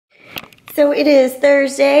So it is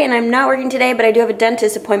Thursday and I'm not working today, but I do have a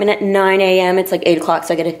dentist appointment at 9 a.m. It's like 8 o'clock,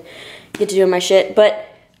 so I get to do my shit. But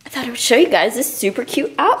I thought I would show you guys this super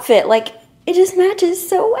cute outfit. Like, it just matches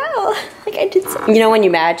so well. Like, I did so, you know when you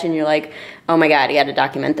match and you're like, oh my god, I gotta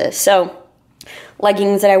document this. So,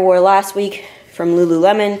 leggings that I wore last week from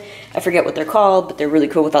Lululemon. I forget what they're called, but they're really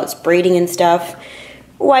cool with all this braiding and stuff.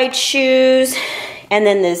 White shoes, and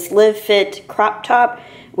then this Live Fit crop top,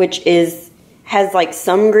 which has like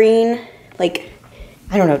some green, like,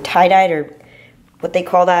 I don't know, tie-dyed or what they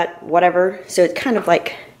call that, whatever. So it kind of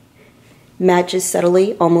like matches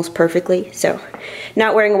subtly, almost perfectly. So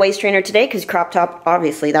not wearing a waist trainer today because crop top,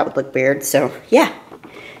 obviously that would look weird. So yeah,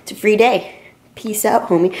 it's a free day. Peace out,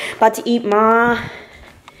 homie. About to eat my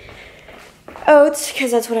oats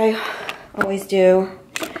because that's what I always do.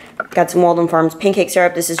 Got some Walden Farms pancake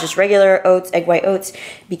syrup. This is just regular oats, egg white oats,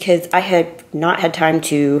 because I had not had time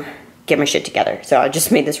to get my shit together. So I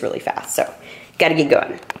just made this really fast. So gotta get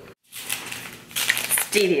going.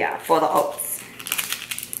 Stevia for the oats.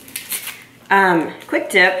 Quick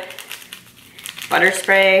tip. Butter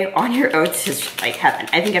spray on your oats is like heaven.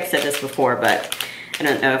 I think I've said this before, but I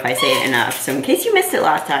don't know if I say it enough. So in case you missed it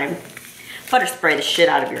last time, butter spray the shit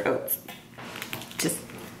out of your oats. Just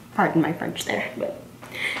pardon my French there, but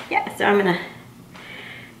yeah, so I'm gonna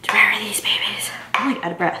devour these babies. I'm like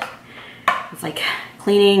out of breath. It's like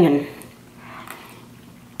cleaning and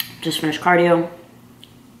just finished cardio.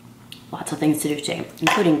 Lots of things to do today,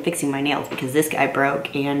 including fixing my nails because this guy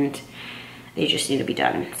broke and they just need to be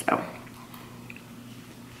done. So,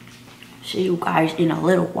 see you guys in a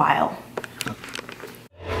little while.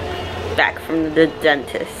 Back from the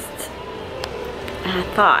dentist. I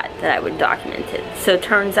thought that I would document it. So it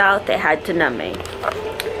turns out they had to numb me.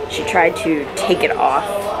 She tried to take it off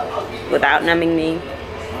without numbing me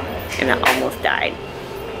and I almost died.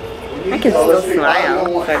 I can still smile.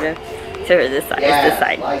 Sort of. So this side. It's this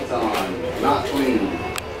side. Lights on. Not clean.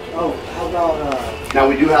 Oh, how about now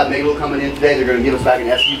we do have Mabel coming in today. They're going to give us back an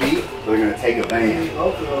SUV. So they're going to take a van.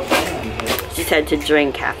 She said to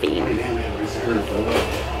drink caffeine.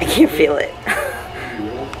 I can't feel it.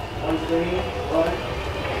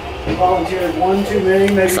 Volunteered one too many,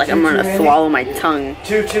 maybe it's like I'm gonna swallow my tongue.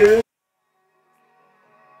 2-2.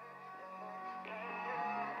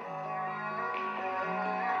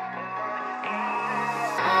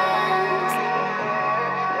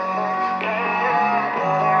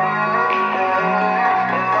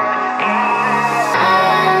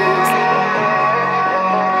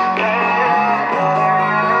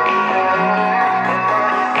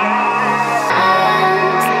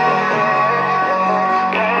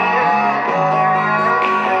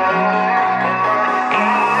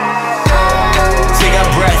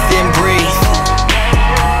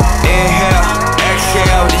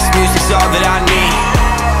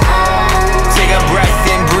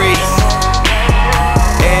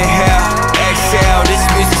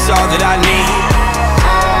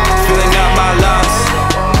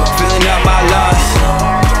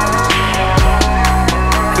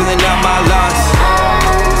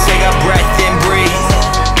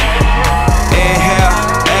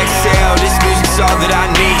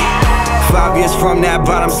 From that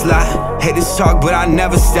bottom slot, haters talk but I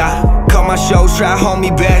never stop. Call my shows, try to hold me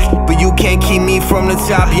back, but you can't keep me from the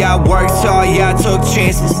top. Yeah, I worked hard, yeah, I took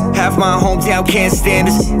chances. Half my hometown can't stand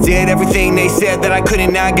us. Did everything they said that I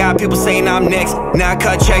couldn't. Now I got people saying I'm next. Now I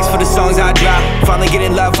cut checks for the songs I drop. Finally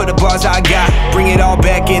getting love for the bars I got. Bring it all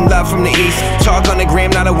back in love from the east. Talk on the gram,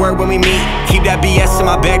 not a word when we meet. Keep that BS in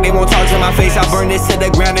my back, they won't talk to my face. I burn this to the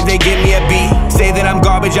ground if they give me a beat. Say that I'm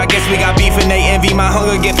garbage, I guess we got beef and they envy my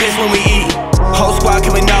hunger, get pissed when we eat. Whole squad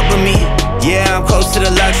coming up with me. Yeah, I'm close to the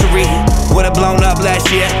luxury. Would've blown up last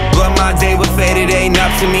year, but my day was faded, ain't up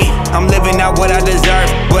to me. I'm living out what I deserve,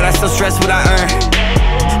 but I still stress what I earn.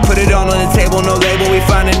 Put it all on the table, no label. We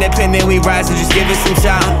find independent, we rise, so just give it some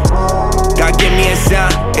time. God, give me a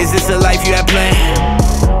sign. Is this a life you have planned?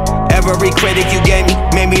 Every critic you gave me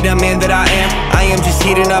made me the man that I am. I am just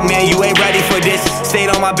heating up, man, you ain't ready for this. Stayed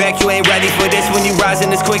on my back, you ain't ready for this. When you rising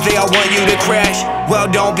this quick, they all want you to crash. Well,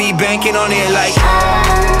 don't be banking on it like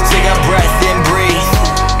take a breath and breathe.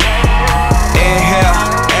 Inhale,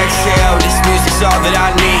 exhale, this music's all that I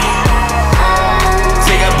need.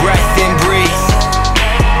 Take a breath and breathe.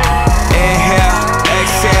 Inhale,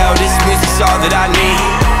 exhale, this music's all that I need.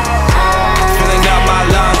 Filling up my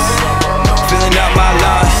lungs, filling up my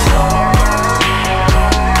lungs.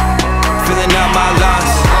 Filling up my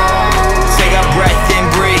lungs. Take a breath and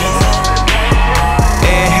breathe.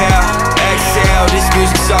 Inhale, exhale, this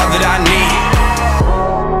music's all that I need.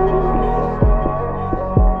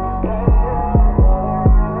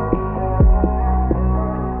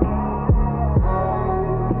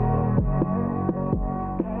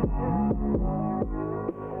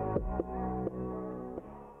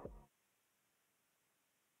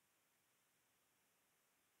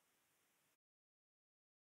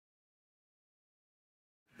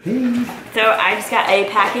 So I just got a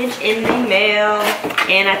package in the mail,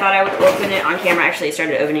 and I thought I would open it on camera. Actually, I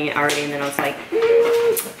started opening it already, and then I was like,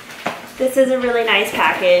 this is a really nice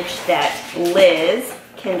package that Liz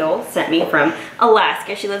Kendall sent me from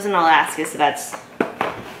Alaska. She lives in Alaska, so that's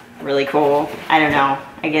really cool. I don't know.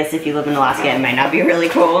 I guess if you live in Alaska, it might not be really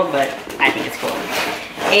cool, but I think it's cool.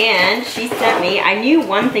 And she sent me, I knew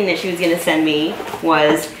one thing that she was gonna send me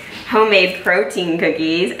was homemade protein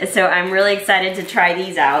cookies. So I'm really excited to try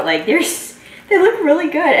these out. Like they look really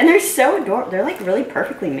good, and they're so adorable. They're like really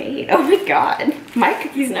perfectly made. Oh my God, my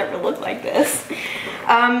cookies never look like this.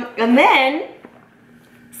 And then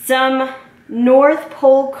some North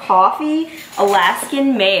Pole coffee,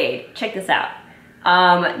 Alaskan made. Check this out.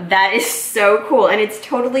 That is so cool, and it's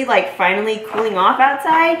totally like finally cooling off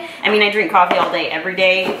outside. I mean, I drink coffee all day, every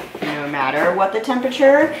day, no matter what the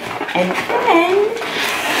temperature. And then,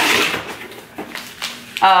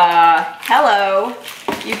 hello,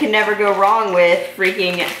 you can never go wrong with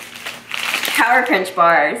freaking Power Crunch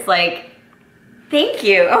bars. Like, thank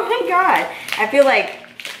you. Oh my God, I feel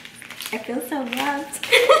so loved.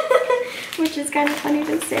 Which is kind of funny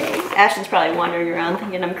to say. Ashton's probably wandering around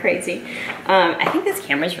thinking I'm crazy. I think this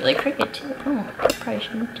camera's really crooked too. Oh, I probably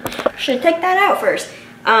should take that out first.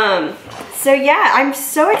 So yeah, I'm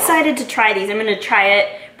so excited to try these. I'm gonna try it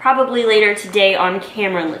probably later today on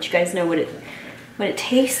camera and let you guys know what it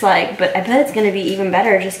tastes like. But I bet it's gonna be even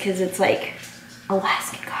better just because it's like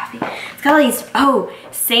Alaskan coffee. It's got all these, oh,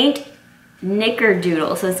 Saint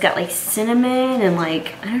Nickerdoodle. So it's got like cinnamon and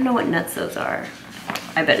like, I don't know what nuts those are.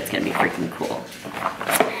 I bet it's gonna be freaking cool.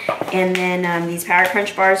 And then these Power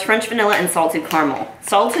Crunch bars, French vanilla and salted caramel.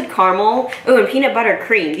 Salted caramel, oh, and peanut butter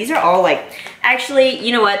cream. These are all like, actually,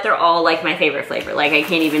 you know what? They're all like my favorite flavor. Like I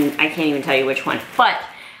can't even tell you which one. But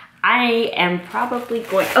I am probably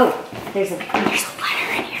going, oh, there's a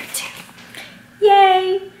letter in here too.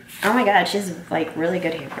 Yay! Oh my God, she has like really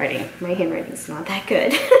good handwriting. My handwriting's not that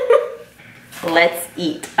good. Let's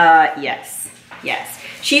eat. Yes.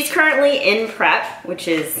 She's currently in prep, which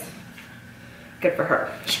is good for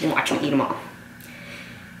her. She can watch me eat them all.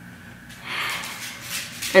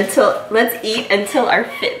 Let's eat until our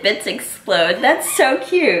Fitbits explode. That's so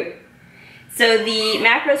cute. So the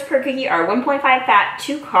macros per cookie are 1.5 fat,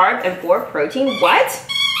 2 carb, and 4 protein. What?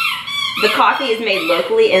 The coffee is made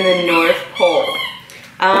locally in the North Pole.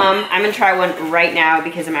 I'm gonna try one right now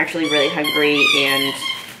because I'm actually really hungry, and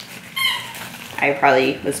I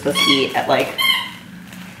probably was supposed to eat at like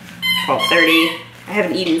 12:30. I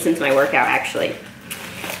haven't eaten since my workout, actually.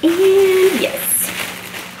 And yes,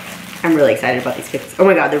 I'm really excited about these cookies. Oh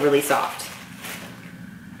my God, they're really soft.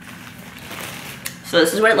 So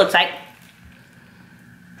this is what it looks like.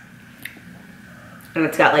 And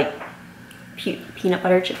it's got like peanut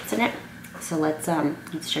butter chips in it. So let's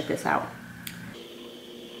check this out.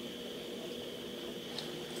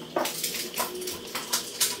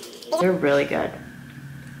 They're really good.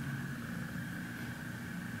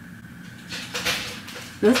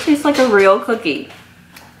 This tastes like a real cookie.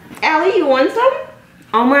 Allie, you want some?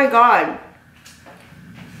 Oh my God.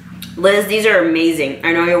 Liz, these are amazing.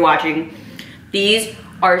 I know you're watching. These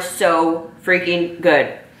are so freaking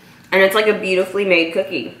good. And it's like a beautifully made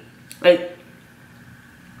cookie. Like,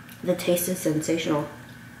 the taste is sensational.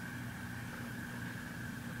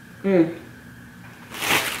 These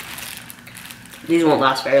won't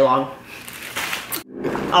last very long.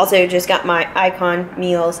 Also just got my Icon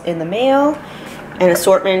meals in the mail. An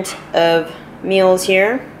assortment of meals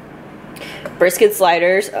here. Brisket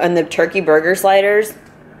sliders and the turkey burger sliders.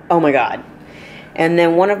 Oh my God. And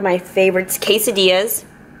then one of my favorites, quesadillas.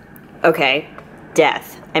 Okay,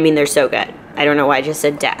 death. I mean, they're so good. I don't know why I just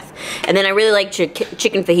said death. And then I really like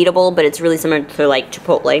chicken fajita bowl, but it's really similar to like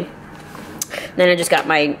Chipotle. Then I just got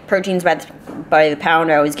my proteins by the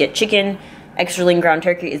pound. I always get chicken. Extra lean ground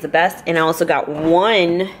turkey is the best. And I also got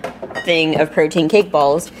one thing of protein cake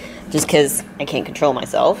balls, just because I can't control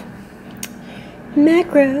myself.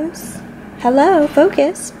 Macros. Hello,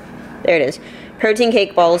 focus. There it is. Protein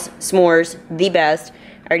cake balls, s'mores, the best.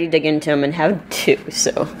 I already dug into them and have 2,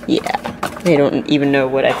 so yeah. I don't even know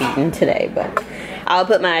what I've eaten today, but I'll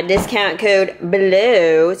put my discount code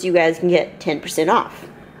below so you guys can get 10% off.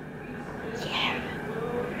 Yeah.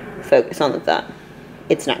 Focus on the thought.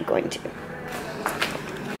 It's not going to.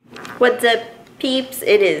 What's up, peeps?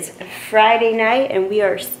 It is Friday night and we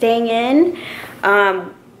are staying in.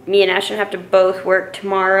 Me and Ashton have to both work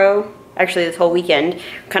tomorrow. Actually, this whole weekend.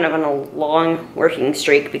 Kind of on a long working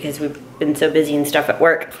streak because we've been so busy and stuff at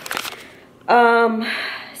work.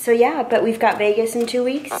 So yeah, but we've got Vegas in 2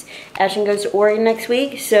 weeks. Ashton goes to Oregon next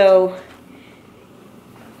week, so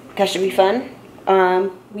that should be fun.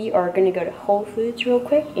 We are going to go to Whole Foods real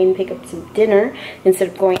quick and pick up some dinner instead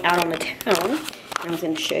of going out on the town. And I was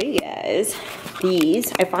going to show you guys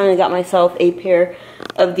these. I finally got myself a pair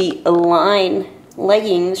of the Amilean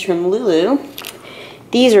leggings from Lulu.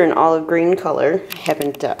 These are an olive green color. I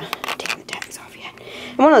haven't taken the tags off yet.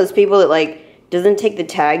 I'm one of those people that like doesn't take the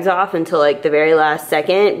tags off until like the very last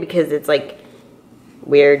second because it's like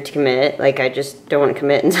weird to commit. Like I just don't want to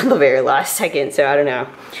commit until the very last second, so I don't know.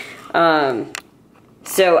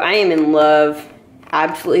 So I am in love,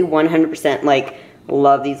 absolutely 100%, like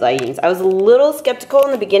love these leggings. I was a little skeptical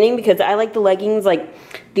in the beginning because I like the leggings, like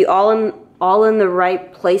the all in the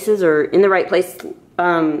right places or in the right place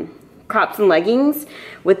crops and leggings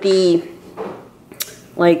with the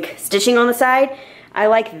like stitching on the side. I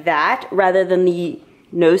like that rather than the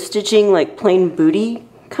no stitching, like plain booty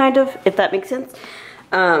kind of, if that makes sense.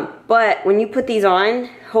 But when you put these on,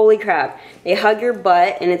 holy crap, they hug your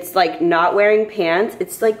butt and it's like not wearing pants.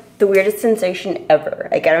 It's like the weirdest sensation ever.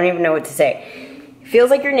 Like I don't even know what to say. Feels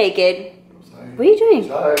like you're naked. What are you doing?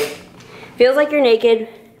 Sorry. Feels like you're naked,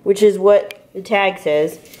 which is what the tag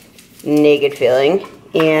says. Naked feeling.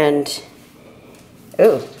 And,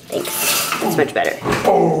 oh, thanks. That's much better.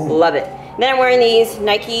 Love it. Then I'm wearing these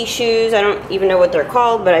Nike shoes. I don't even know what they're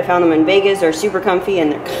called, but I found them in Vegas. They're super comfy,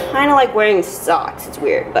 and they're kind of like wearing socks. It's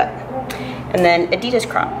weird, but. And then Adidas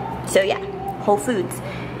crop. So yeah, Whole Foods.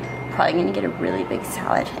 Probably gonna get a really big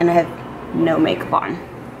salad, and I have no makeup on.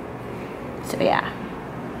 So yeah.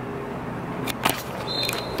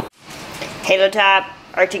 Halo Top,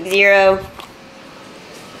 Arctic Zero.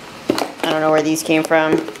 I don't know where these came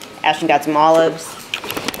from. Ashton got some olives.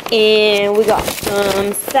 And we got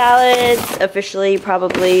some salads. Officially,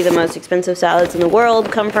 probably the most expensive salads in the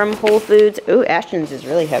world come from Whole Foods. Ooh, Ashton's is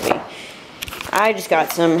really heavy. I just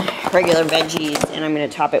got some regular veggies, and I'm going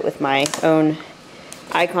to top it with my own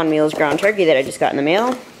Icon Meals ground turkey that I just got in the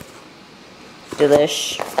mail.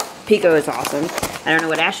 Delish. Pico is awesome. I don't know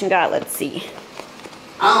what Ashton got. Let's see.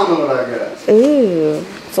 I don't know what I got. Ooh,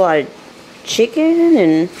 it's a lot of chicken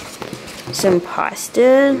and some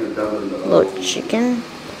pasta. A little chicken.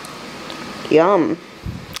 Yum.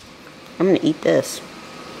 I'm gonna eat this.